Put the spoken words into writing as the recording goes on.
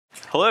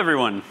Hello,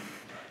 everyone.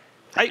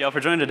 Thank you all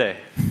for joining today.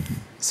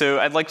 So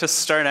I'd like to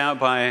start out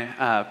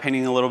by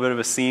painting a little bit of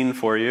a scene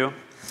for you.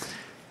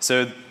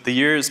 So the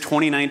year is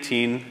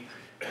 2019.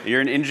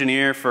 You're an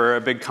engineer for a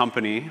big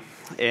company,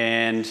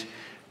 and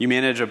you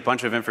manage a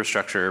bunch of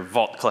infrastructure,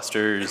 Vault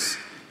clusters,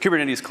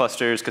 Kubernetes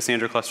clusters,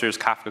 Cassandra clusters,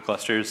 Kafka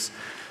clusters.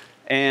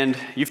 And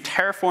you've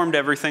terraformed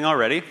everything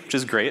already, which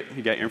is great.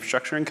 You got your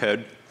infrastructure and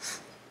code.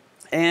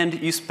 And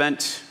you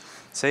spent,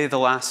 say, the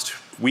last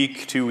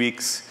week, 2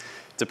 weeks,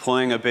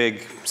 deploying a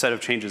big set of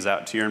changes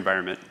out to your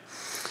environment.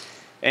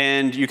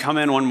 And you come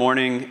in one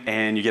morning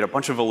and you get a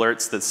bunch of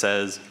alerts that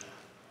says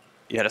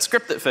you had a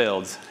script that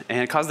failed and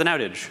it caused an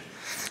outage.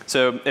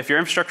 So if your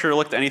infrastructure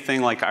looked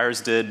anything like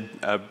ours did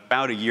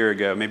about a year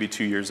ago, maybe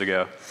 2 years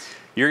ago,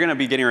 you're going to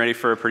be getting ready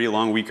for a pretty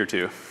long week or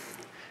two.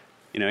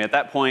 At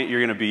that point,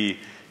 you're going to be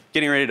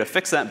getting ready to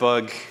fix that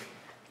bug,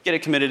 get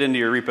it committed into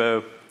your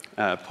repo,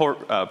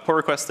 pull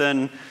request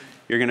in.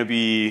 You're going to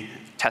be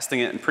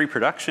testing it in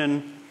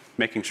pre-production,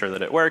 making sure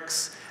that it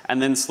works,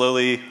 and then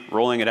slowly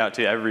rolling it out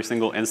to every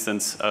single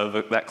instance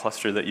of that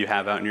cluster that you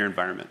have out in your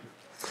environment.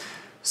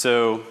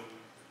 So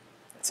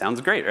it sounds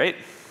great, right?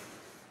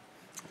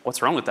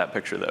 What's wrong with that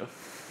picture, though?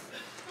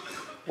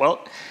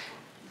 Well,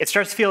 it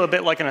starts to feel a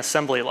bit like an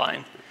assembly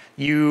line.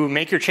 You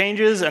make your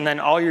changes, and then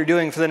all you're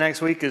doing for the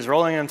next week is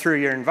rolling them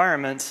through your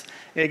environments.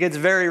 It gets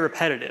very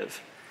repetitive.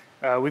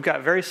 We've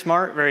got very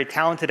smart, very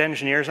talented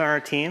engineers on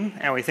our team,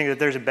 and we think that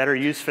there's a better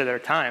use for their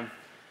time.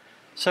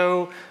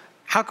 So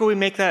how can we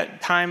make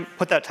that time,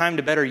 put that time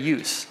to better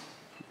use?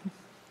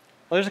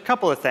 Well, there's a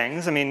couple of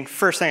things. I mean,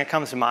 first thing that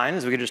comes to mind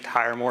is we could just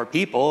hire more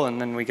people,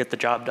 and then we get the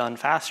job done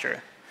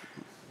faster.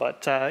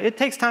 But it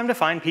takes time to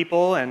find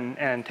people,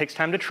 and takes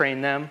time to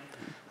train them.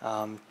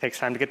 Takes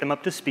time to get them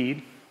up to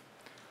speed.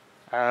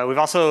 We've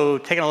also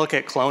taken a look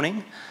at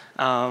cloning.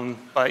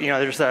 But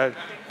there's a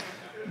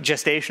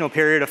gestational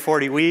period of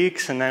 40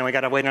 weeks, and then we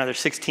got to wait another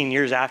 16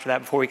 years after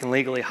that before we can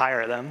legally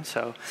hire them.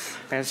 So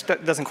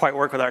it doesn't quite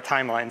work with our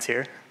timelines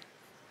here.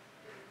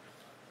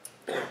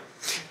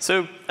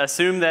 So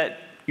assume that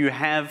you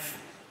have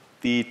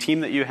the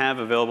team that you have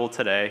available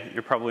today.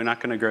 You're probably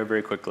not going to grow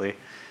very quickly.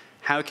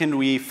 How can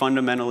we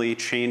fundamentally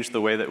change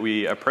the way that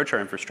we approach our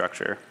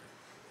infrastructure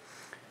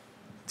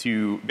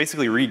to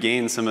basically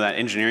regain some of that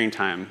engineering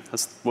time?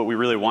 That's what we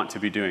really want to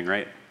be doing,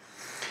 right?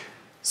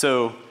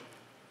 So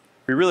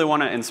we really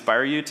want to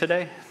inspire you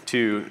today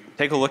to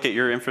take a look at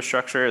your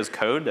infrastructure as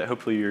code that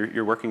hopefully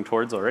you're working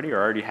towards already or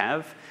already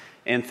have,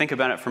 and think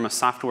about it from a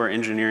software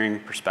engineering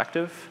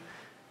perspective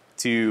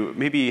to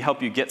maybe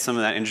help you get some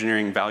of that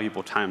engineering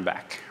valuable time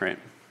back, right?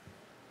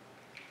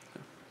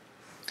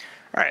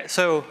 All right,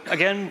 so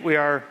again,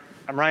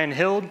 I'm Ryan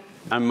Hild.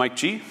 I'm Mike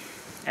G.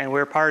 And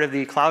we're part of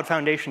the Cloud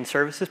Foundation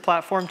Services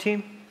Platform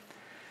team.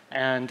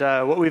 And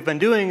what we've been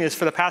doing is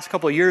for the past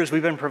couple of years,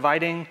 we've been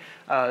providing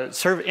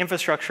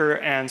infrastructure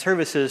and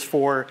services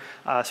for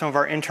some of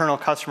our internal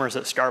customers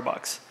at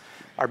Starbucks.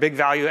 Our big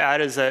value add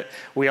is that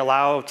we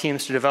allow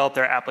teams to develop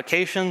their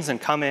applications and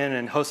come in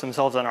and host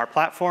themselves on our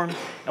platform.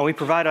 And we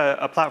provide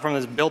a platform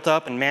that's built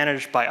up and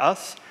managed by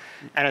us,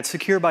 and it's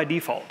secure by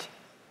default.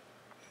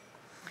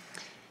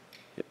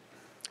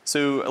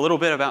 So a little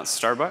bit about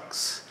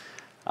Starbucks.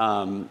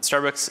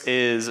 Starbucks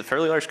is a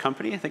fairly large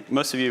company. I think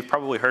most of you have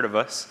probably heard of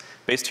us,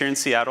 based here in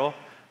Seattle.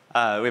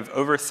 We have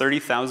over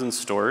 30,000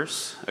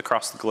 stores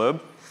across the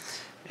globe.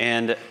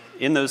 And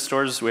in those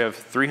stores, we have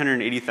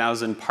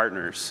 380,000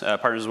 partners.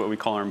 Partners is what we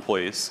call our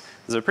employees.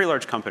 It's a pretty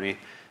large company.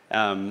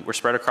 We're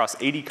spread across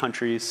 80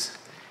 countries.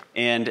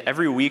 And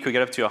every week, we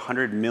get up to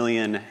 100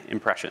 million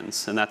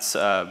impressions. And that's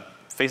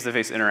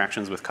face-to-face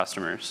interactions with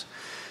customers.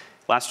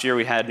 Last year,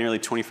 we had nearly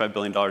 $25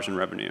 billion in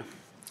revenue.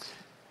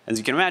 As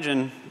you can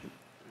imagine,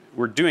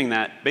 we're doing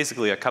that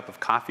basically a cup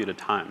of coffee at a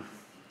time.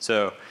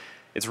 So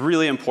it's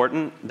really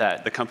important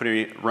that the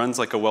company runs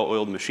like a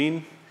well-oiled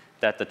machine,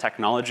 that the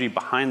technology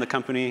behind the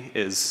company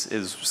is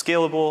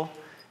scalable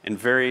and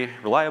very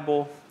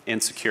reliable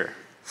and secure.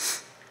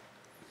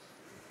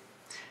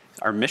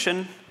 Our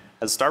mission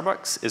as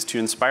Starbucks is to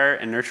inspire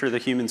and nurture the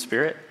human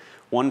spirit,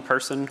 one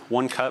person,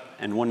 one cup,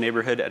 and one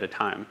neighborhood at a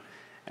time.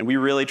 And we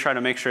really try to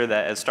make sure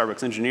that as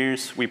Starbucks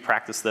engineers, we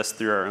practice this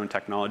through our own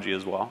technology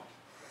as well.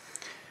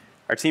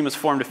 Our team was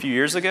formed a few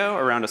years ago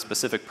around a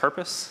specific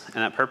purpose, and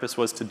that purpose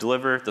was to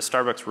deliver the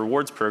Starbucks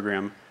Rewards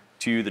program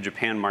to the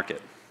Japan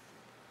market.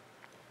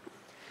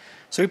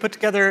 So we put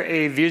together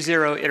a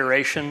View0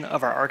 iteration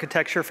of our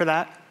architecture for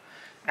that.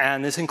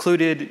 And this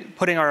included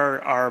putting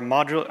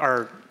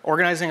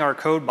organizing our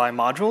code by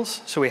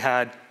modules. So we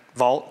had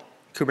Vault,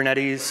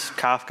 Kubernetes,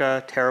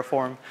 Kafka,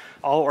 Terraform,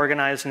 all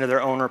organized into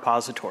their own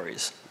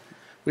repositories.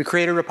 We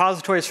created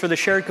repositories for the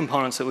shared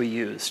components that we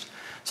used,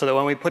 so that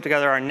when we put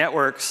together our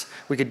networks,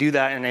 we could do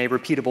that in a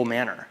repeatable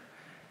manner.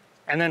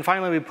 And then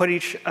finally, we put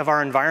each of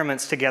our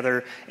environments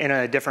together in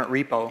a different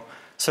repo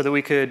so that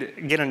we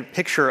could get a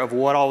picture of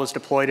what all was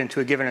deployed into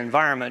a given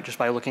environment just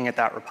by looking at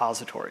that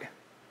repository.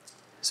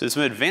 So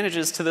some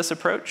advantages to this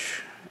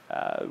approach.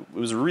 It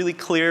was really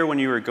clear when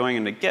you were going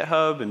into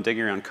GitHub and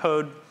digging around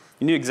code.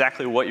 You knew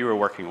exactly what you were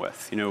working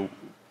with. You know,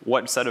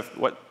 what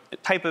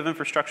type of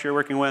infrastructure you're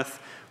working with,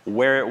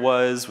 where it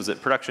was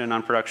it production,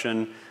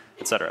 non-production,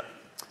 et cetera.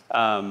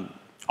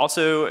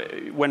 Also,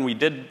 when we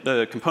did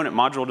the component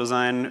module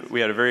design, we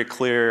had a very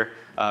clear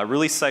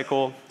release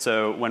cycle.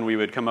 So when we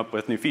would come up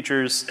with new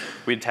features,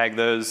 we'd tag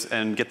those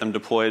and get them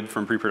deployed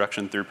from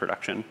pre-production through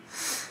production.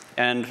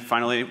 And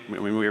finally,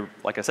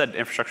 like I said,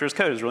 infrastructure as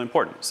code is really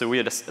important. So we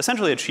had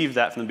essentially achieved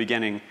that from the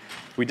beginning.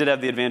 We did have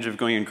the advantage of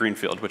going in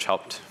greenfield, which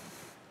helped.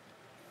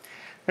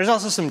 There's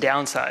also some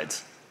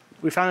downsides.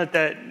 We found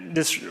that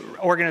this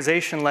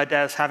organization led to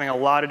us having a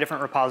lot of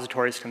different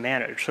repositories to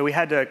manage. So we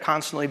had to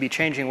constantly be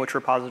changing which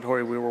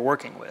repository we were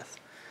working with.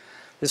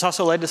 This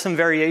also led to some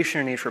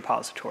variation in each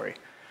repository.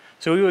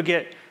 So we would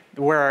get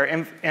where our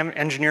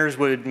engineers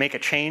would make a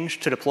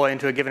change to deploy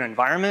into a given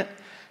environment,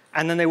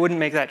 and then they wouldn't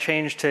make that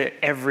change to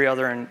every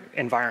other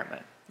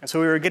environment. And so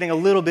we were getting a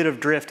little bit of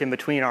drift in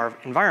between our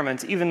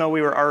environments, even though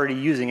we were already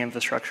using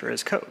infrastructure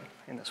as code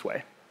in this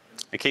way.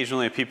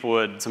 Occasionally, people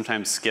would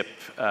sometimes skip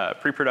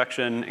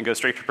pre-production and go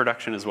straight to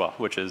production as well,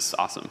 which is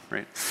awesome,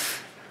 right?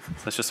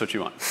 That's just what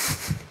you want.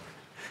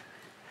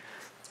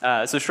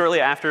 So shortly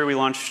after we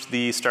launched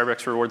the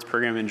Starbucks Rewards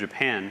program in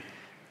Japan,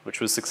 which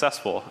was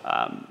successful,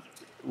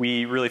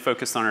 we really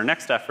focused on our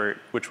next effort,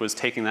 which was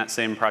taking that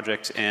same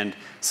project and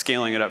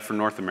scaling it up for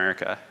North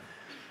America.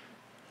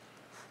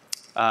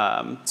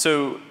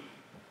 So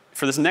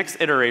for this next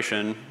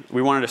iteration,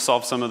 we wanted to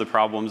solve some of the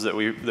problems that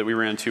we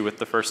ran into with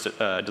the first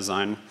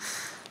design.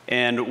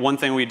 And one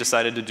thing we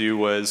decided to do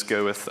was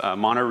go with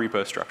mono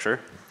repo structure.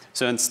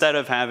 So instead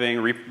of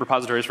having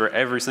repositories for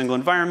every single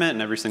environment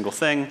and every single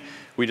thing,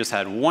 we just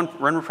had one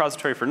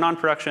repository for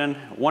non-production,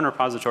 one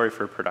repository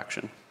for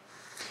production.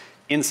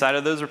 Inside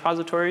of those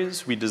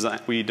repositories, we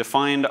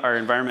defined our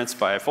environments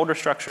by folder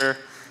structure,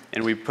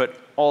 and we put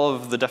all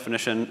of the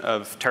definition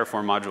of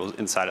Terraform modules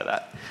inside of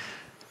that.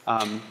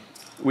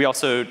 We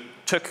also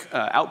took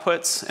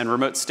outputs and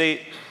remote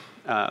state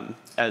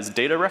as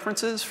data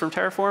references from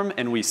Terraform,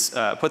 and we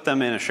put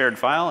them in a shared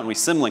file, and we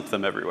symlinked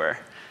them everywhere,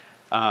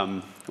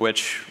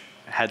 which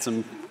had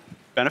some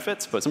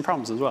benefits, but some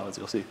problems as well, as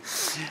you'll see.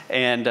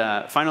 And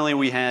finally,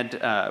 we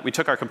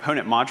took our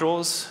component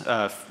modules.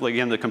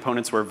 Again, the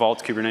components were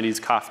Vault, Kubernetes,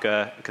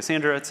 Kafka,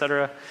 Cassandra, et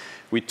cetera.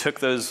 We took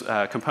those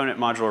component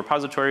module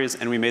repositories,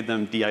 and we made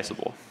them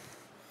de-iceable.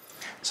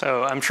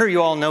 So I'm sure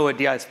you all know what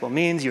de-iceable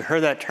means. You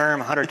heard that term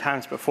 100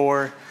 times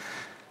before.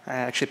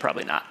 Actually,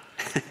 probably not.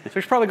 So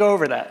we should probably go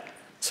over that.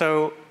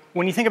 So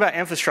when you think about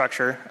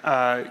infrastructure,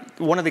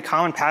 one of the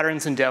common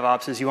patterns in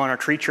DevOps is you want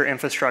to treat your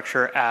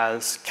infrastructure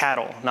as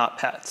cattle, not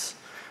pets.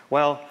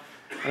 Well,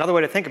 another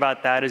way to think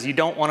about that is you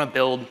don't want to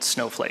build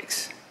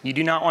snowflakes. You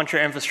do not want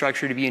your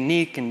infrastructure to be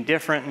unique and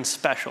different and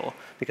special,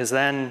 because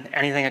then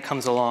anything that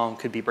comes along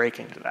could be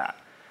breaking to that.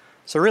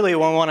 So really,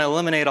 we want to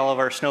eliminate all of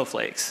our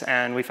snowflakes.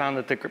 And we found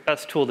that the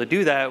best tool to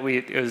do that,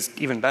 it was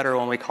even better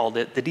when we called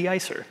it the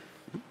de-icer.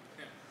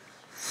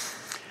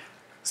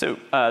 So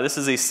this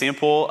is a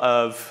sample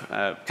of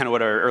kind of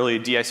what our early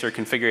de-icer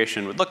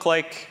configuration would look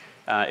like.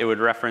 It would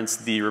reference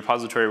the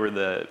repository where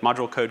the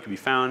module code could be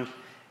found.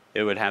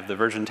 It would have the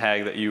version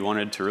tag that you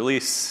wanted to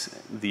release,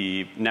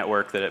 the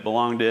network that it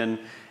belonged in,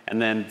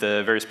 and then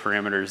the various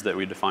parameters that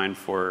we defined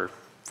for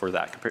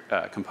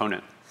that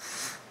component.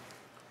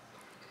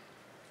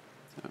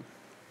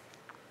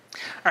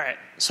 All right,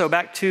 so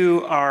back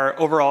to our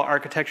overall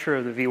architecture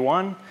of the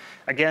V1.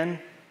 Again,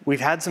 we've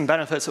had some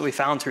benefits that we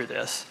found through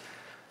this.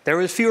 There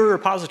was fewer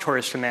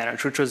repositories to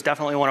manage, which was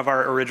definitely one of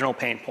our original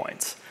pain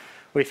points.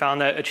 We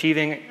found that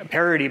achieving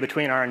parity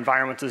between our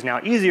environments is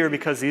now easier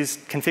because these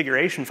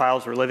configuration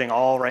files were living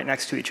all right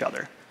next to each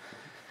other.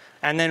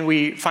 And then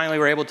we finally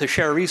were able to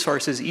share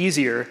resources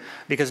easier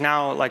because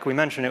now, like we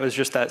mentioned, it was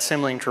just that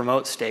symlinked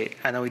remote state,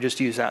 and then we just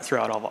use that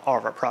throughout all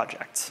of our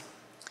projects.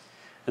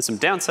 And some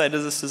downside to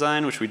this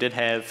design, which we did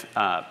have,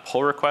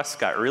 pull requests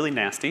got really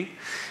nasty.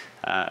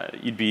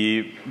 You'd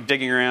be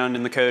digging around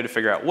in the code to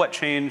figure out what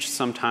changed.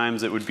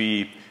 Sometimes it would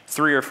be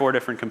 3 or 4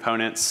 different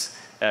components.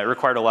 It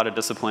required a lot of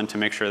discipline to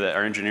make sure that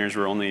our engineers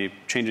were only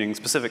changing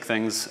specific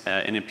things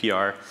in a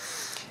PR.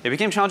 It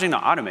became challenging to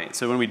automate.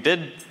 So when we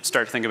did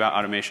start to think about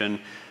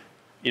automation,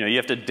 you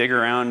have to dig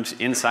around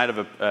inside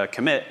of a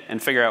commit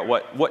and figure out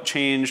what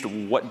changed,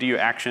 what do you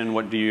action,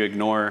 what do you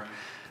ignore.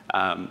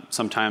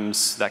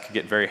 Sometimes that could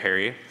get very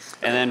hairy.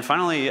 And then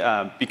finally,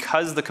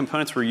 because the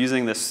components were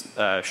using this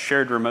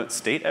shared remote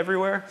state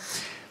everywhere,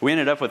 we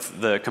ended up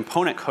with the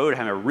component code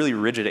having a really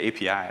rigid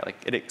API. Like,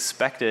 it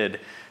expected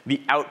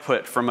the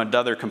output from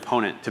another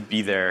component to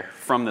be there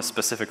from the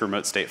specific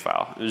remote state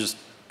file. It was just,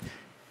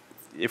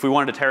 if we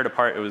wanted to tear it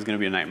apart, it was going to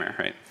be a nightmare,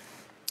 right?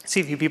 I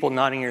see a few people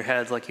nodding your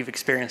heads like you've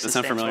experienced the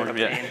same sort of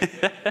pain.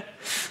 Yeah.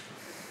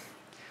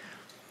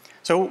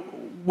 So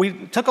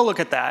we took a look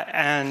at that,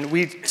 and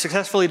we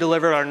successfully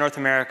delivered our North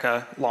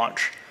America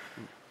launch.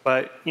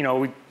 But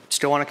we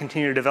still want to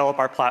continue to develop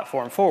our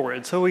platform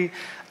forward. So we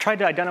tried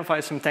to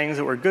identify some things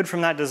that were good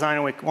from that design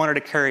and we wanted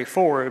to carry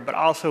forward, but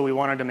also we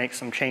wanted to make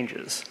some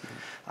changes.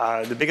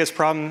 The biggest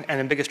problem and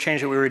the biggest change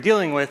that we were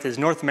dealing with is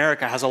North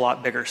America has a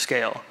lot bigger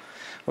scale.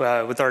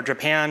 With our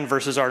Japan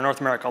versus our North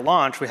America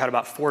launch, we had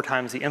about 4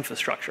 times the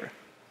infrastructure.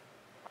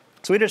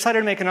 So we decided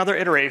to make another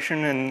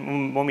iteration,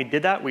 and when we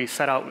did that, we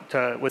set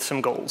out with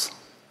some goals.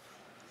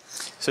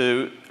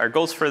 So our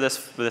goals for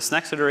this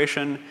next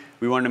iteration,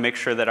 we wanted to make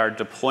sure that our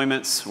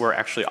deployments were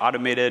actually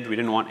automated. We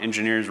didn't want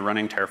engineers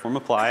running Terraform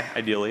apply,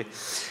 ideally.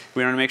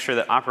 We wanted to make sure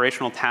that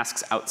operational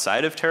tasks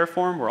outside of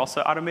Terraform were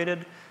also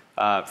automated.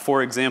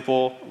 For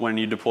example, when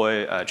you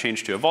deploy a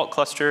change to a Vault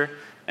cluster,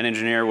 an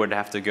engineer would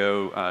have to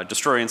go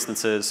destroy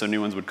instances so new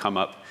ones would come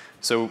up.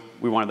 So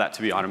we wanted that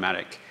to be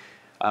automatic.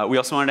 We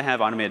also wanted to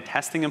have automated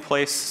testing in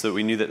place so that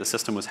we knew that the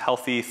system was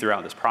healthy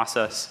throughout this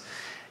process.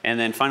 And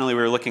then finally,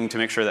 we were looking to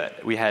make sure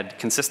that we had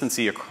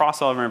consistency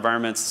across all of our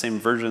environments, same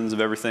versions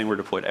of everything were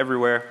deployed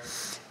everywhere,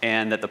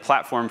 and that the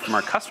platform from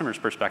our customers'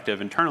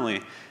 perspective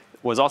internally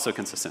was also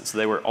consistent. So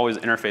they were always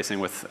interfacing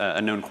with a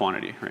known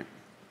quantity, right?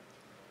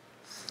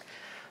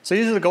 So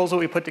these are the goals that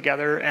we put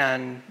together,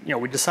 and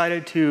we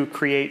decided to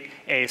create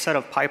a set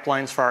of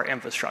pipelines for our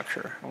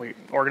infrastructure. We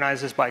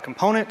organized this by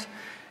component.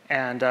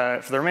 And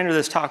for the remainder of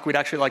this talk, we'd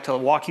actually like to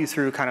walk you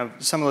through kind of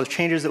some of those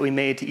changes that we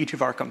made to each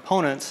of our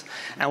components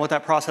and what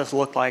that process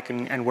looked like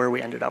and where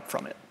we ended up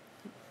from it.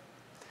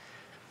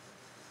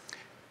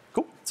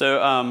 Cool.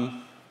 So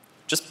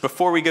just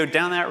before we go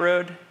down that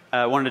road,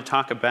 I wanted to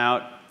talk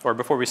about, or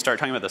before we start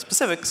talking about the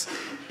specifics,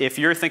 if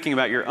you're thinking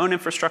about your own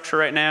infrastructure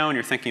right now and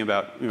you're thinking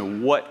about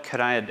what could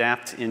I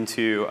adapt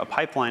into a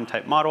pipeline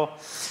type model,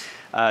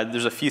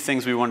 there's a few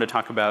things we wanted to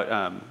talk about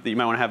that you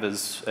might want to have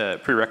as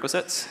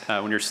prerequisites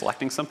when you're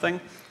selecting something.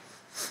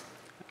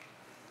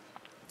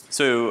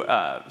 So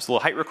just little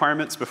height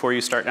requirements before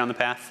you start down the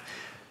path.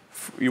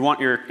 You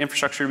want your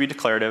infrastructure to be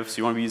declarative, so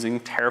you want to be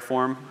using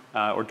Terraform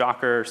or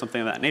Docker or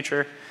something of that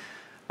nature.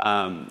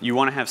 You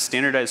want to have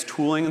standardized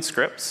tooling and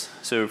scripts.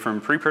 So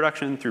from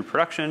pre-production through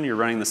production, you're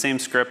running the same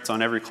scripts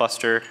on every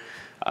cluster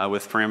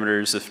with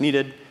parameters if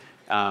needed.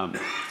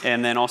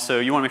 And then also,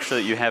 you want to make sure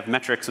that you have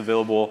metrics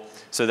available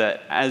so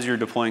that as you're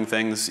deploying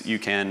things, you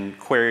can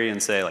query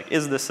and say, like,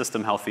 is this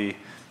system healthy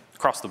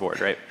across the board,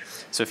 right?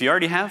 So if you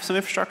already have some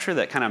infrastructure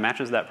that kind of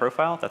matches that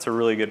profile, that's a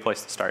really good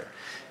place to start.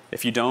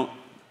 If you don't,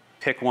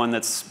 pick one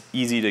that's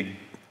easy to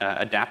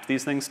adapt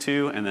these things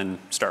to, and then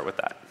start with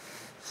that.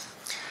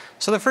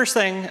 So the first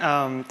thing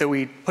that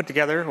we put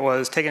together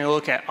was taking a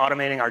look at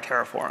automating our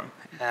Terraform.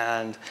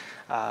 And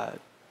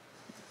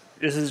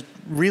this is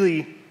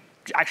really,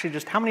 actually,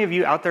 just how many of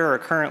you out there are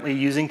currently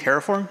using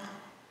Terraform?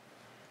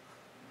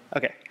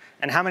 OK.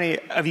 And how many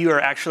of you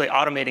are actually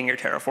automating your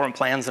Terraform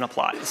plans and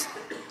applies?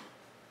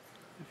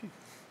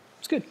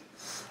 It's good.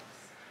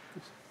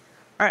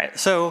 All right.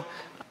 So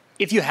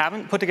if you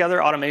haven't put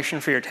together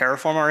automation for your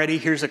Terraform already,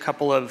 here's a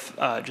couple of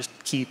just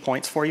key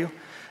points for you.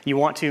 You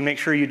want to make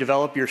sure you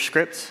develop your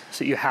scripts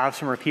so you have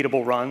some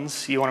repeatable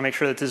runs. You want to make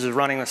sure that this is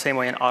running the same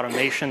way in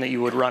automation that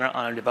you would run it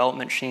on a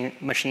development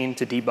machine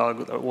to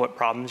debug what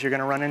problems you're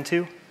going to run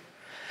into.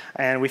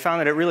 And we found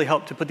that it really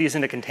helped to put these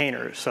into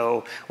containers.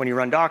 So when you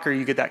run Docker,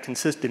 you get that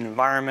consistent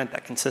environment,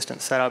 that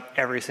consistent setup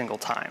every single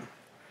time.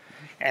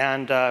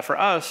 And for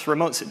us,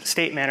 remote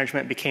state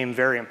management became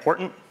very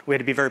important. We had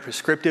to be very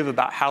prescriptive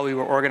about how we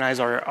would organize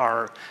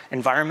our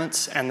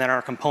environments and then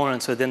our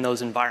components within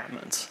those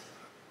environments.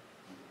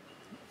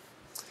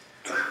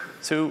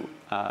 So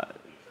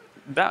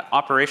about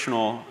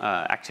operational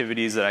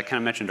activities that I kind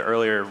of mentioned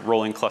earlier,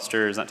 rolling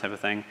clusters, that type of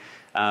thing,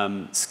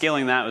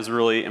 scaling that was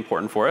really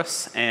important for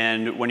us.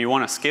 And when you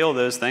want to scale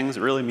those things,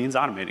 it really means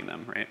automating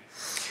them, right?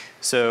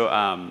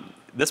 So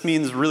this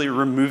means really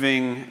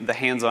removing the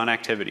hands-on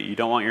activity. You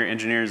don't want your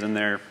engineers in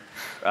there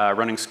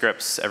running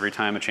scripts every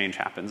time a change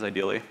happens,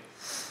 ideally.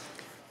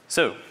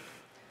 So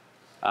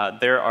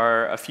there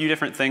are a few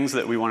different things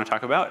that we want to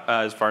talk about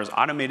as far as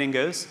automating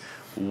goes.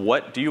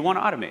 What do you want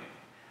to automate?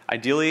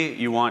 Ideally,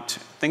 you want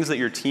things that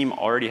your team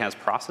already has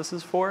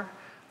processes for.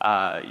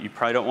 You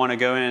probably don't want to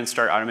go in and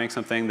start automating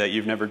something that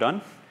you've never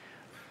done.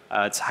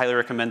 It's highly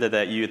recommended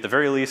that you, at the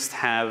very least,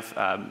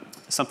 have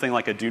something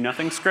like a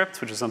do-nothing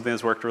script, which is something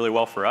that's worked really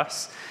well for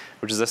us,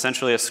 which is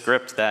essentially a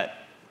script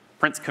that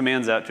prints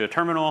commands out to a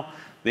terminal.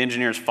 The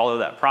engineers follow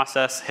that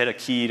process, hit a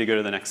key to go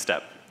to the next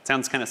step. It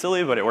sounds kind of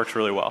silly, but it works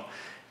really well.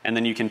 And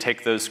then you can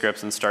take those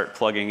scripts and start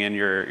plugging in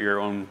your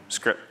own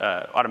script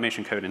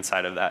automation code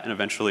inside of that, and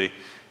eventually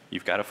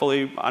you've got a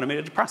fully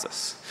automated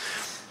process.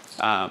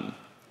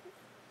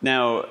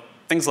 Now,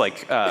 things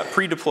like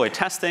pre-deploy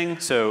testing.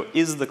 So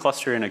is the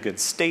cluster in a good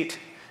state?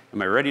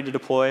 Am I ready to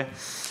deploy?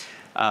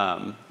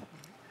 Yeah,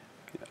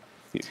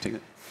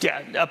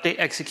 update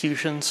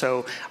execution.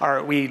 So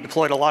we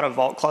deployed a lot of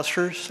Vault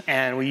clusters,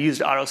 and we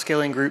used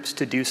auto-scaling groups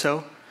to do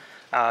so.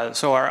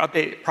 So our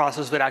update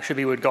process would actually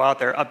be we'd go out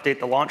there, update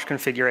the launch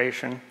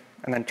configuration,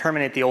 and then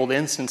terminate the old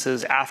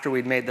instances after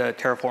we'd made the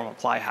Terraform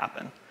apply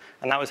happen.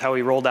 And that was how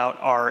we rolled out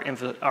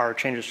our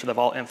changes to the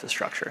Vault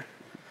infrastructure.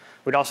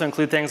 We'd also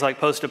include things like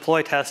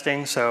post-deploy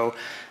testing. So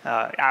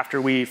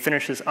after we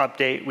finish this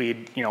update,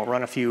 we'd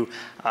run a few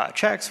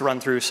checks, run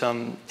through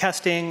some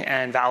testing,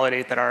 and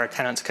validate that our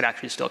tenants could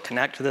actually still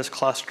connect to this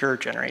cluster,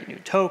 generate new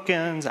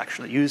tokens,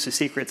 actually use the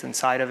secrets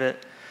inside of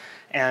it.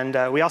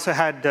 And we also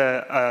had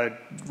a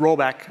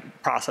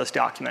rollback process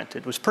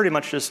documented. It was pretty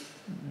much just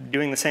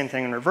doing the same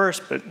thing in reverse,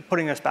 but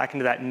putting us back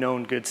into that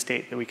known good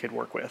state that we could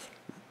work with.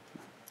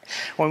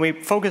 When we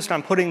focused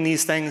on putting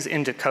these things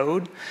into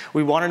code,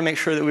 we wanted to make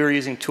sure that we were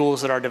using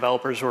tools that our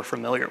developers were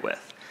familiar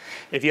with.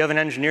 If you have an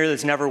engineer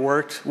that's never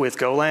worked with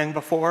Golang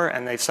before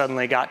and they've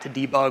suddenly got to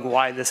debug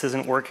why this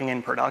isn't working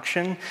in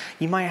production,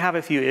 you might have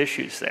a few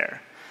issues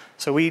there.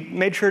 So we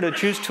made sure to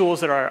choose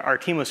tools that our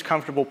team was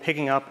comfortable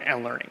picking up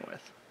and learning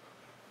with.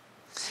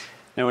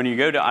 Now, when you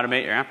go to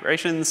automate your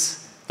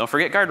operations, don't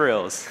forget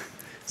guardrails.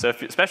 So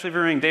especially if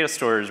you're running data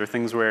stores or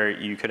things where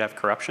you could have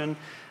corruption,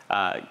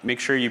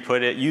 make sure you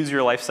use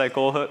your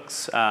lifecycle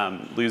hooks,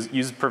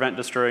 use prevent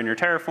destroy in your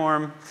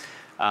Terraform.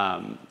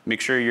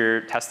 Make sure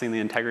you're testing the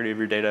integrity of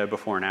your data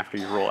before and after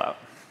you roll out.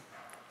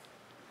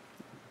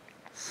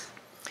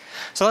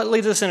 So that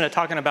leads us into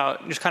talking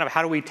about just kind of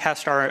how do we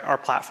test our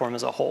platform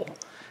as a whole.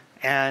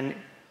 And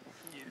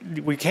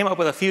we came up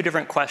with a few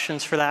different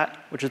questions for that,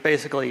 which is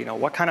basically,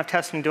 what kind of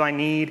testing do I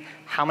need?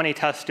 How many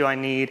tests do I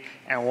need?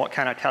 And what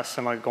kind of tests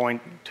am I going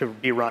to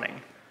be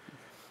running?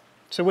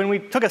 So when we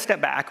took a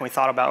step back and we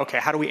thought about, OK,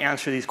 how do we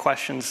answer these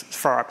questions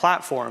for our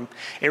platform,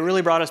 it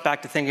really brought us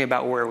back to thinking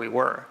about where we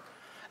were.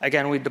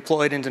 Again, we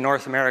deployed into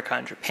North America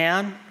and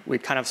Japan. We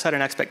kind of set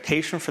an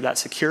expectation for that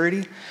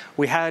security.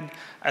 We had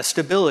a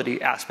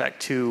stability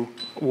aspect to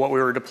what we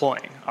were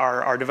deploying.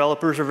 Our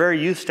developers were very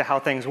used to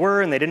how things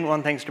were, and they didn't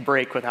want things to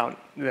break without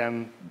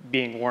them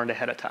being warned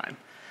ahead of time.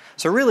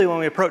 So really, when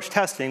we approached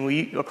testing,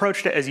 we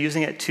approached it as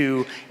using it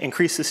to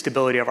increase the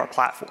stability of our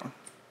platform.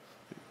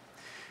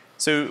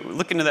 So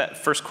look into that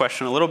first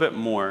question a little bit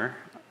more.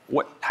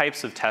 What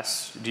types of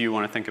tests do you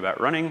want to think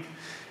about running?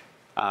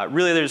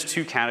 Really, there's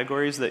two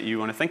categories that you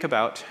want to think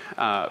about.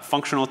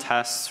 Functional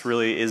tests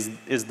really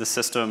is the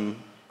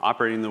system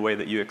operating the way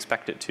that you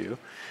expect it to.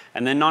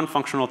 And then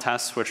non-functional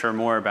tests, which are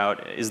more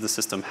about, is the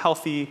system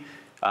healthy?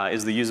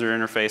 Is the user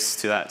interface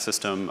to that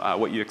system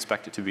what you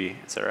expect it to be,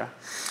 et cetera.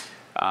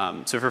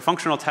 So for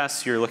functional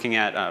tests, you're looking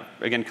at,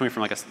 again, coming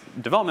from like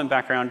a development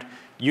background,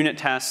 unit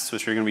tests,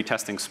 which are going to be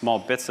testing small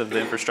bits of the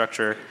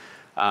infrastructure,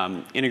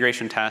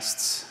 integration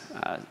tests,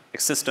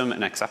 system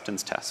and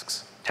acceptance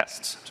tests.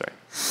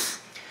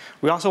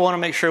 We also want to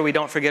make sure we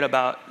don't forget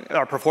about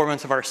our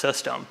performance of our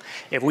system.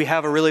 If we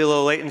have a really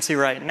low latency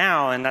right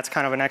now, and that's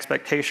kind of an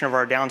expectation of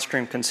our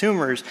downstream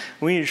consumers,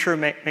 we need to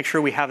make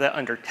sure we have that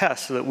under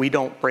test so that we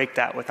don't break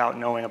that without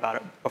knowing about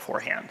it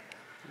beforehand.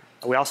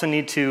 We also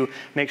need to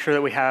make sure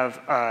that we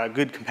have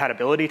good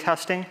compatibility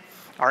testing.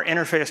 Our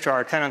interface to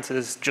our tenants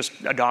is just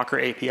a Docker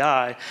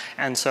API,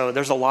 and so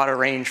there's a lot of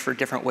range for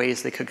different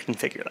ways they could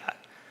configure that.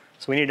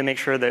 So we need to make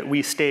sure that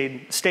we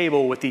stayed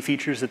stable with the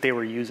features that they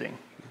were using.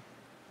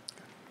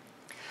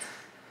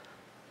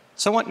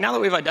 So now that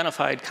we've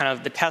identified kind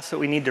of the tests that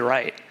we need to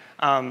write,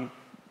 the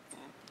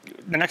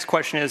next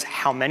question is,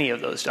 how many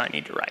of those do I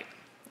need to write?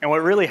 And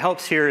what really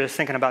helps here is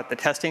thinking about the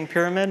testing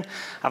pyramid.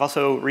 I've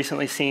also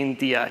recently seen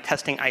the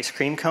testing ice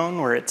cream cone,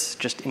 where it's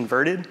just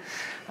inverted.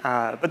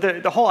 But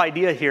the whole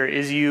idea here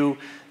is you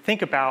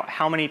think about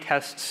how many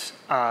tests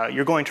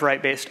you're going to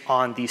write based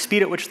on the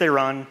speed at which they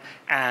run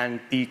and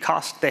the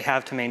cost they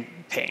have to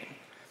maintain.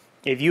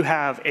 If you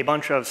have a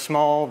bunch of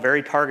small,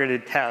 very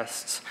targeted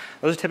tests,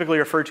 those are typically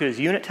referred to as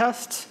unit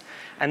tests,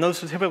 and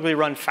those will typically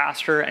run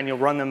faster, and you'll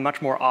run them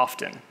much more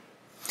often.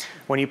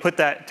 When you put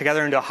that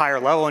together into a higher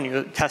level and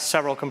you test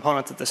several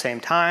components at the same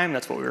time,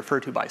 that's what we refer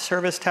to by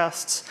service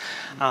tests.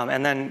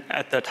 And then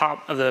at the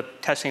top of the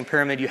testing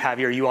pyramid, you have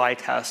your UI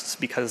tests,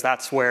 because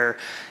that's where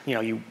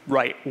you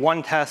write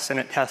one test and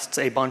it tests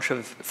a bunch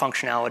of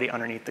functionality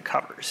underneath the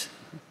covers.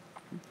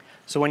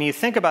 So when you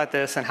think about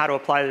this and how to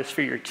apply this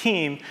for your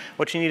team,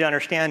 what you need to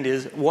understand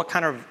is what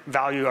kind of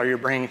value are you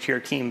bringing to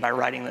your team by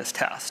writing this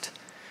test.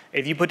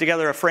 If you put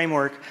together a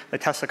framework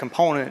that tests a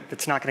component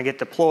that's not going to get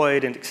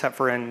deployed, except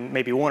for in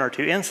maybe 1 or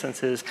 2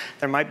 instances,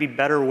 there might be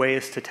better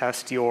ways to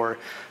test to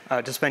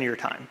spend your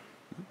time.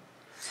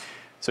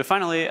 So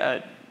finally,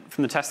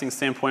 from the testing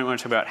standpoint, we want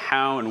to talk about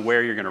how and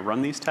where you're going to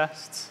run these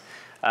tests.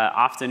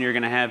 Often you're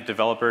going to have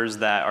developers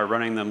that are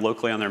running them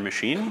locally on their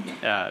machine.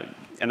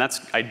 And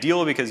that's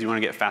ideal because you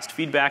want to get fast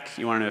feedback.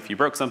 You want to know if you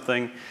broke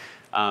something.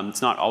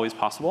 It's not always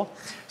possible.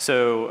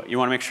 So you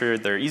want to make sure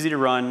they're easy to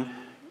run.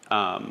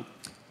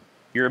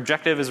 Your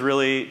objective is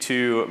really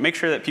to make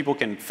sure that people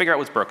can figure out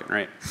what's broken,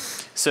 right?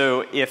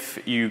 So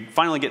if you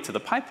finally get to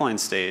the pipeline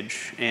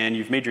stage and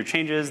you've made your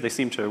changes, they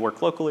seem to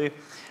work locally,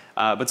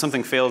 but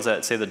something fails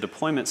at, say, the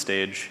deployment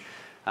stage,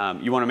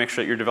 you want to make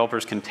sure that your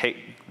developers can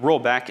roll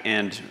back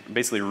and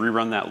basically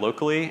rerun that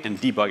locally and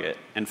debug it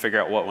and figure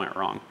out what went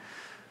wrong.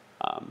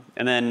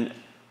 And then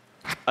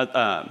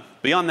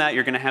beyond that,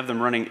 you're going to have them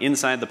running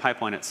inside the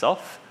pipeline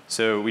itself.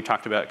 So we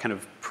talked about kind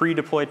of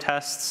pre-deploy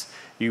tests.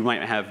 You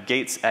might have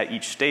gates at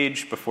each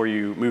stage before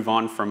you move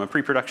on from a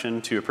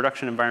pre-production to a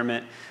production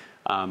environment.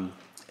 And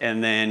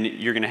then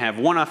you're going to have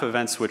one-off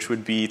events, which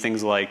would be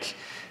things like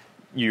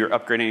you're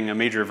upgrading a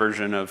major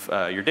version of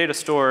your data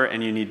store,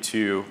 and you need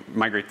to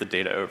migrate the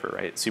data over,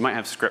 right? So you might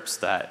have scripts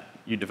that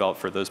you develop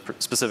for those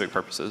specific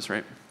purposes,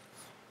 right?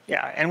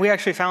 Yeah, and we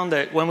actually found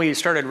that when we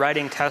started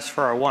writing tests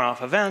for our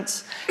one-off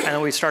events, and then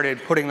we started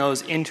putting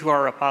those into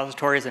our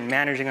repositories and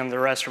managing them the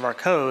rest of our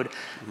code,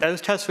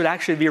 those tests would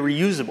actually be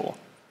reusable,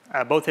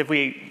 both if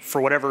we,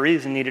 for whatever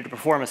reason, needed to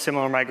perform a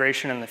similar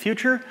migration in the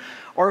future,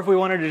 or if we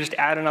wanted to just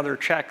add another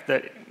check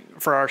that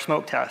for our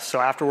smoke test. So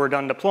after we're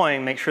done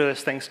deploying, make sure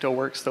this thing still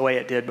works the way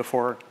it did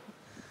before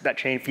that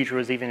change feature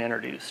was even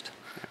introduced.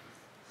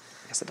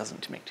 I guess it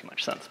doesn't make too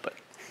much sense, but.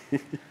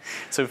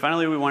 So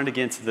finally, we wanted to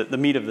get into the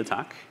meat of the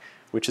talk,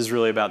 which is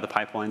really about the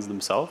pipelines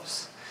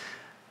themselves.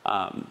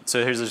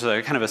 So here's just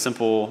kind of a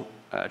simple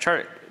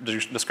chart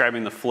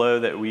describing the flow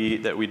that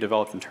we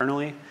developed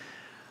internally.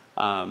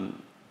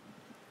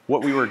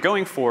 What we were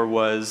going for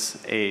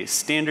was a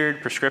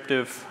standard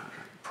prescriptive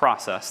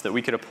process that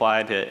we could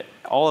apply to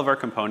all of our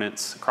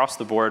components across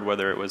the board,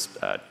 whether it was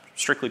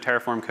strictly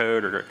Terraform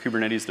code or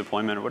Kubernetes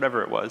deployment or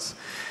whatever it was.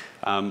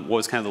 What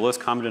was kind of the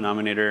lowest common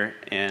denominator,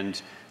 and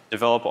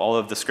develop all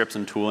of the scripts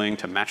and tooling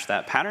to match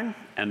that pattern,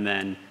 and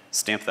then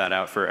stamp that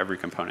out for every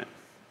component.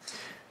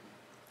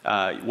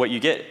 What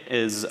you get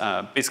is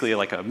basically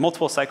like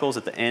multiple cycles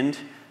at the end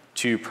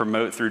to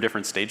promote through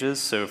different stages.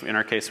 So in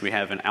our case, we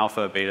have an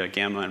alpha, beta,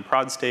 gamma, and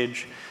prod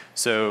stage.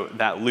 So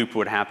that loop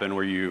would happen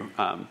where you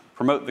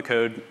promote the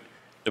code,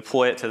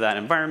 deploy it to that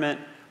environment,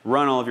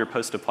 run all of your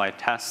post-apply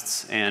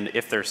tests, and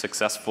if they're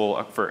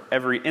successful for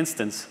every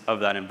instance of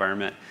that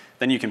environment,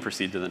 then you can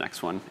proceed to the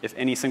next one. If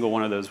any single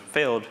one of those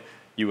failed,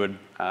 you would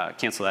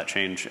cancel that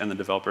change, and the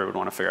developer would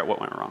want to figure out what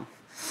went wrong.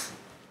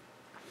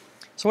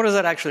 So what does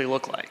that actually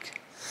look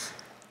like?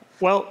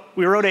 Well,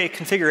 we wrote a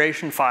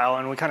configuration file,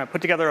 and we kind of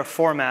put together a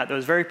format that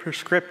was very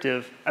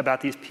prescriptive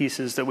about these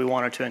pieces that we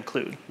wanted to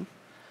include.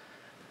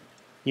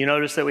 You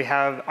notice that we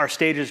have our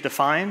stages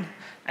defined,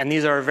 and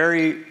these are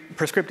very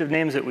prescriptive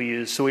names that we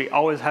use, so we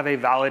always have a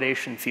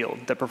validation field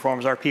that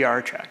performs our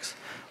PR checks.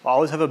 We'll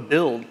always have a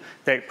build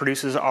that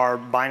produces our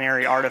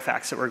binary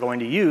artifacts that we're going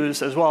to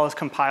use, as well as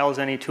compiles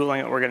any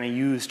tooling that we're going to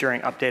use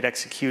during update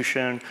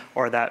execution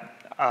or that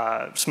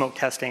smoke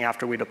testing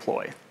after we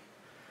deploy.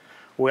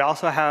 We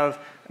also have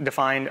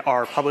defined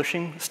our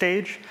publishing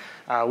stage,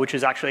 which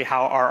is actually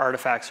how our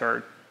artifacts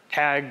are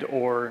tagged,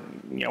 or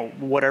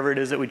whatever it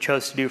is that we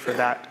chose to do for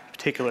that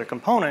particular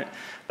component,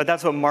 but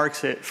that's what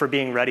marks it for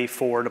being ready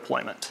for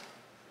deployment.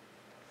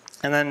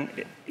 And then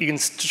you can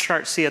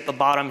start to see at the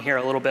bottom here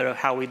a little bit of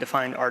how we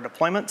defined our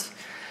deployments.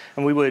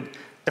 And we would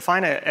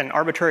define an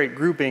arbitrary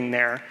grouping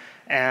there,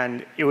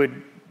 and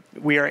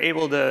we are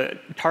able to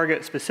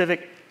target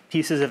specific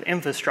pieces of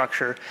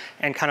infrastructure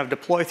and kind of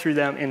deploy through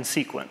them in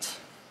sequence.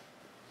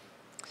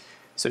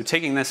 So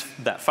taking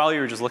that file you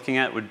were just looking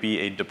at would be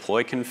a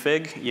deploy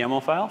config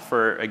YAML file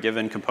for a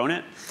given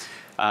component.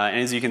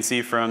 And as you can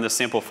see from the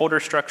sample folder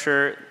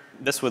structure,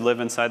 this would live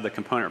inside the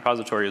component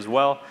repository as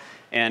well.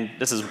 And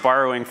this is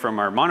borrowing from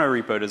our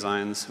monorepo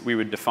designs. We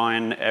would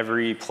define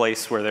every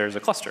place where there's a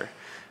cluster.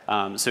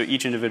 So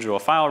each individual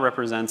file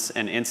represents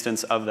an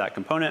instance of that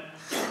component.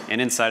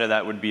 And inside of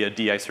that would be a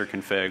de-icer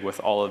config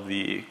with all of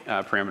the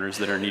parameters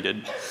that are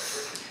needed.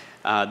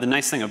 The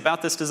nice thing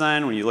about this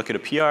design, when you look at a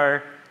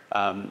PR,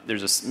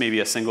 there's maybe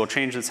a single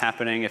change that's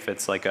happening if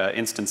it's like an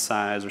instance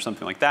size or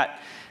something like that.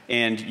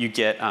 And you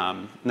get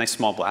nice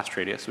small blast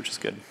radius, which is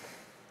good.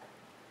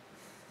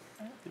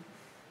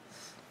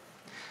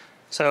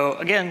 So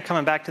again,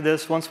 coming back to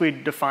this, once we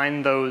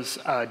define those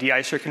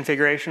de-icer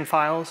configuration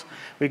files,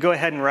 we go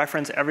ahead and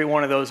reference every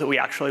one of those that we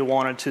actually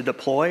wanted to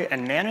deploy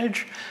and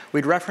manage.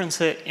 We'd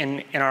reference it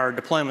in our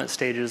deployment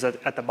stages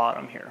at the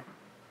bottom here.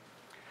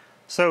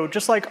 So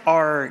just like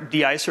our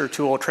de-icer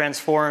tool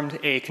transformed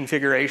a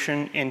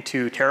configuration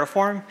into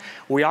Terraform,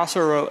 we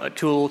also wrote a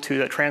tool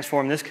to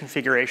transform this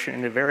configuration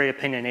into very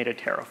opinionated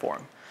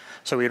Terraform.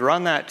 So we'd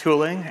run that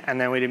tooling,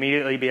 and then we'd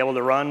immediately be able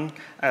to run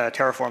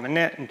Terraform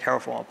init and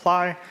Terraform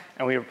apply,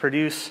 and we would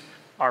produce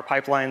our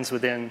pipelines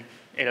within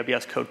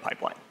AWS code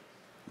pipeline.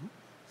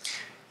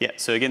 Yeah,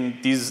 so again,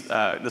 this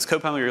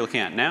code pipeline you're looking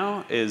at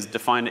now is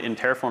defined in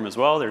Terraform as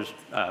well. There's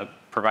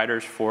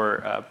providers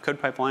for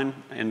code pipeline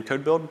and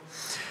code build.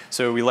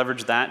 So we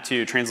leverage that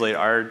to translate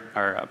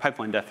our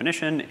pipeline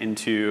definition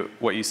into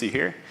what you see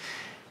here.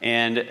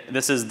 And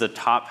this is the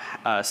top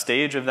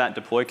stage of that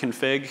deploy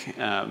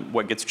config.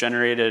 What gets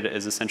generated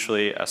is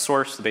essentially a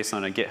source based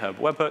on a GitHub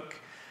webhook.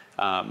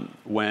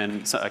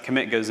 When a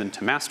commit goes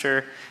into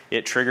master,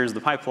 it triggers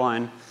the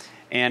pipeline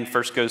and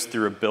first goes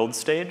through a build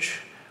stage.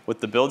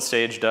 What the build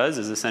stage does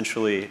is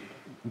essentially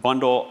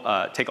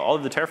take all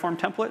of the Terraform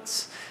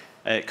templates.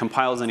 It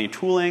compiles any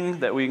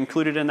tooling that we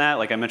included in that.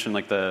 Like I mentioned,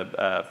 like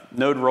the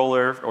node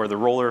roller or the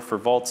roller for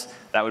vaults,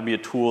 that would be a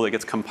tool that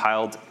gets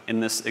compiled in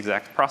this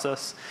exact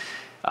process.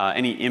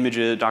 Any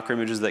images, Docker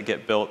images that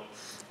get built,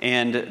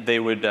 and they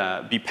would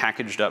be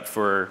packaged up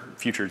for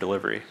future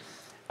delivery.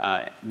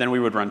 Then we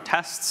would run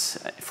tests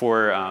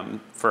for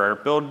our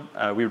build.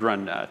 We would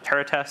run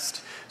Terra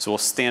test. So we'll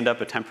stand up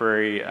a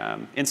temporary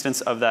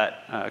instance of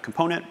that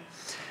component,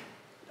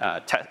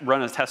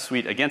 run a test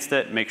suite against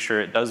it, make sure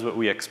it does what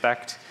we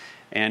expect.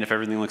 And if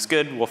everything looks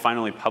good, we'll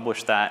finally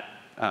publish that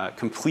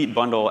complete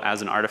bundle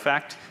as an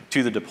artifact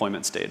to the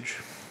deployment stage.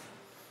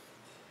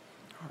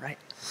 All right.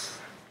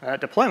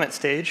 Deployment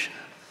stage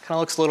kind of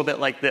looks a little bit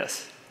like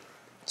this.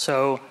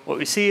 So what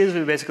we see is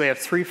we basically have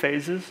 3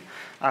 phases.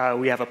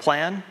 We have a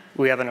plan,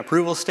 we have an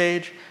approval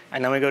stage,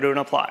 and then we go to an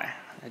apply.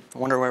 I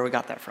wonder where we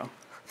got that from.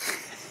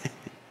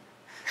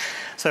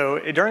 So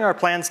during our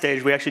plan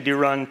stage, we actually do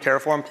run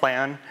Terraform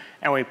plan,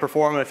 and we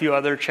perform a few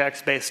other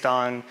checks based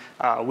on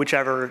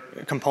whichever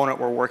component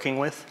we're working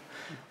with.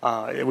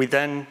 We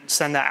then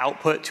send that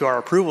output to our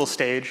approval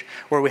stage,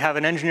 where we have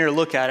an engineer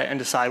look at it and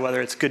decide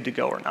whether it's good to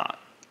go or not.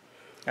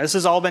 And this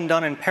has all been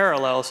done in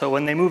parallel, so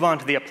when they move on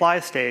to the apply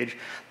stage,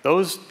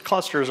 those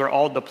clusters are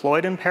all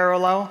deployed in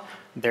parallel,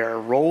 they're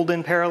rolled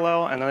in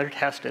parallel, and they're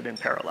tested in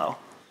parallel.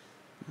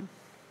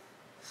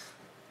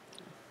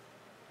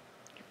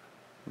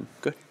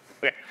 Good.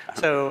 Okay,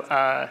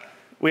 so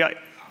we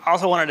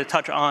also wanted to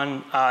touch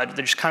on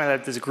just kind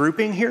of this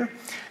grouping here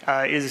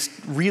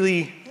is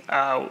really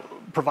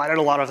provided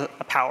a lot of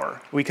power.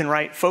 We can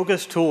write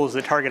focused tools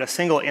that target a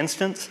single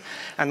instance,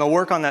 and they'll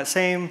work on that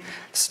same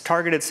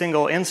targeted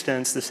single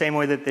instance the same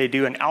way that they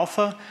do in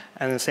alpha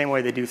and the same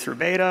way they do through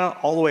beta,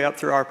 all the way up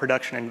through our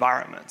production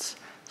environments.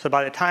 So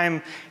by the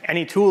time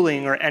any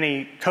tooling or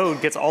any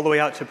code gets all the way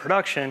out to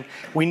production,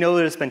 we know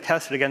that it's been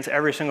tested against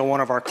every single one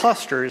of our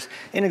clusters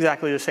in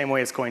exactly the same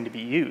way it's going to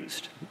be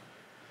used.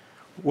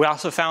 We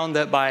also found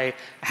that by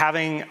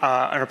having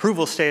an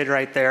approval stage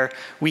right there,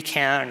 we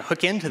can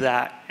hook into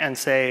that and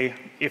say,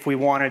 if we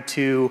wanted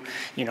to,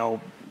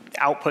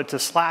 output to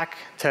Slack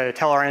to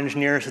tell our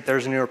engineers that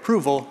there's a new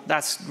approval,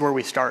 that's where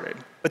we started.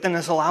 But then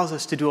this allows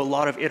us to do a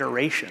lot of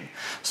iteration.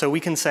 So we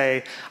can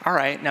say, all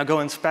right, now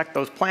go inspect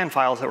those plan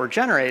files that were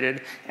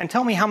generated and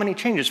tell me how many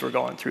changes we're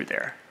going through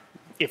there.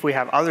 If we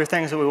have other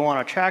things that we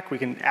want to check, we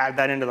can add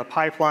that into the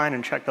pipeline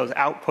and check those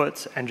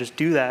outputs and just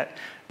do that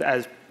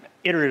as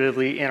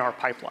iteratively in our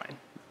pipeline.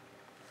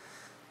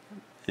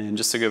 And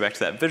just to go back to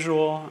that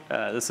visual,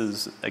 this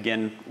is,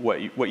 again,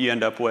 what you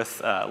end up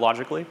with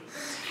logically.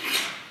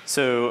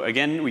 So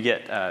again, we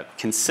get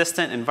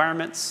consistent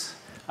environments.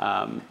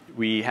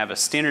 We have a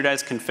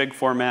standardized config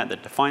format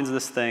that defines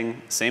this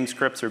thing. Same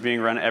scripts are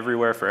being run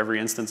everywhere for every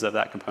instance of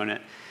that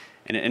component.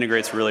 And it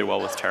integrates really well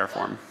with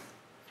Terraform.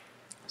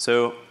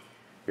 So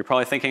you're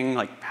probably thinking,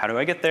 like, how do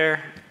I get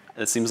there?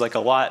 It seems like a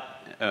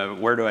lot.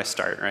 Where do I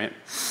start, right?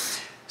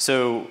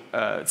 So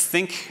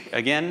think,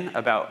 again,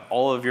 about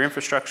all of your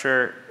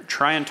infrastructure.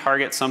 Try and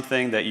target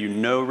something that you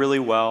know really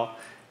well,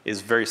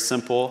 is very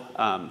simple.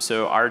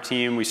 So our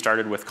team, we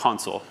started with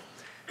console.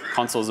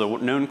 Console is a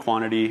known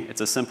quantity.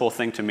 It's a simple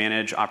thing to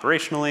manage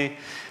operationally.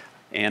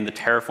 And the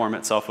Terraform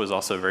itself was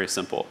also very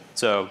simple.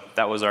 So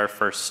that was our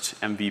first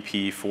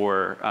MVP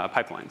for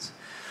pipelines.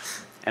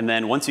 And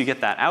then once you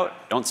get that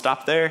out, don't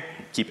stop there.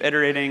 Keep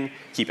iterating,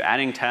 keep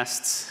adding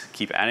tests,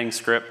 keep adding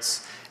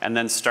scripts, and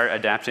then start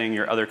adapting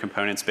your other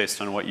components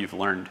based on what you've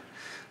learned.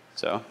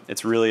 So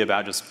it's really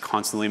about just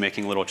constantly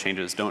making little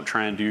changes. Don't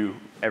try and do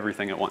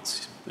everything at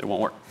once. It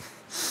won't work.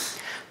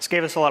 This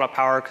gave us a lot of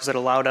power because it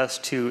allowed us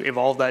to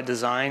evolve that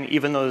design.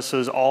 Even though this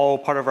was all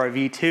part of our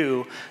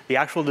V2, the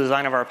actual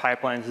design of our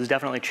pipelines has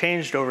definitely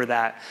changed over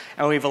that.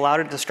 And we've allowed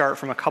it to start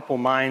from a couple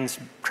minds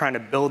trying to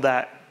build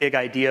that big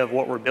idea of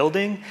what we're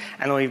building.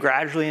 And then we've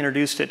gradually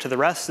introduced it to the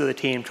rest of the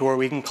team to where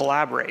we can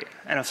collaborate.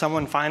 And if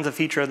someone finds a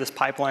feature of this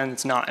pipeline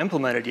that's not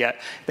implemented yet,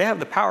 they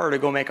have the power to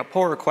go make a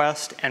pull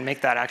request and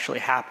make that actually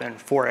happen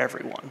for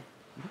everyone.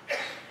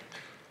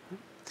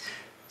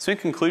 So in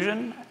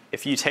conclusion,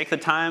 if you take the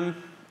time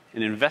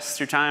and invest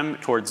your time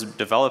towards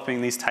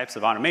developing these types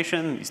of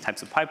automation, these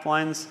types of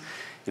pipelines,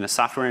 in a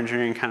software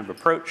engineering kind of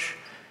approach,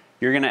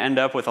 you're going to end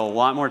up with a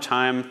lot more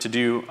time to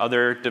do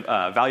other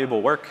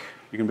valuable work.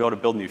 You're going to be able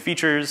to build new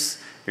features.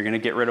 You're going to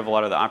get rid of a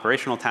lot of the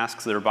operational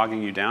tasks that are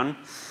bogging you down.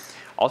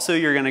 Also,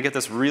 you're going to get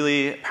this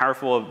really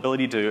powerful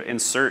ability to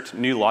insert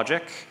new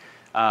logic.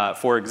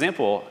 For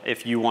example,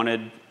 if you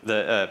wanted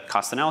the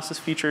cost analysis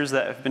features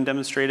that have been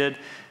demonstrated,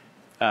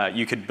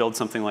 you could build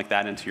something like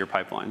that into your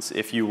pipelines.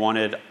 If you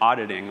wanted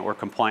auditing or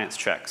compliance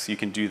checks, you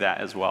can do that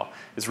as well.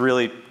 It's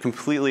really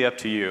completely up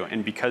to you.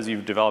 And because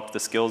you've developed the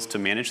skills to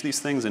manage these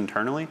things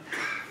internally,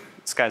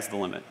 sky's the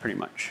limit, pretty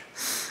much.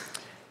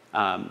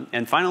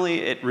 And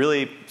finally, it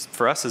really,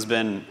 for us, has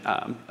been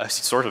a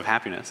source of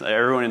happiness.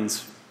 Everyone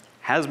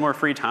has more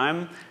free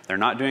time. They're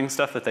not doing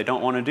stuff that they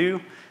don't want to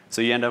do.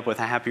 So you end up with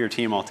a happier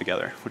team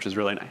altogether, which is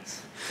really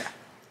nice.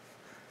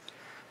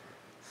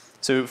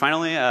 So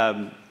finally,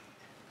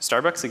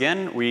 Starbucks,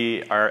 again,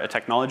 we are a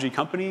technology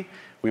company.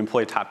 We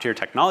employ top-tier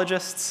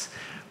technologists.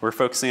 We're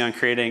focusing on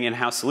creating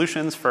in-house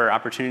solutions for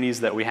opportunities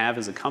that we have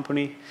as a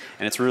company.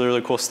 And it's really,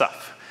 really cool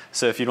stuff.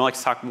 So if you'd like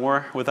to talk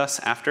more with us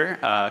after,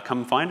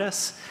 come find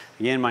us.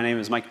 Again, my name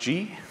is Mike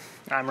G.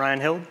 I'm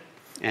Ryan Hild.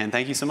 And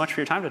thank you so much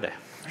for your time today.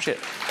 Appreciate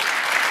it.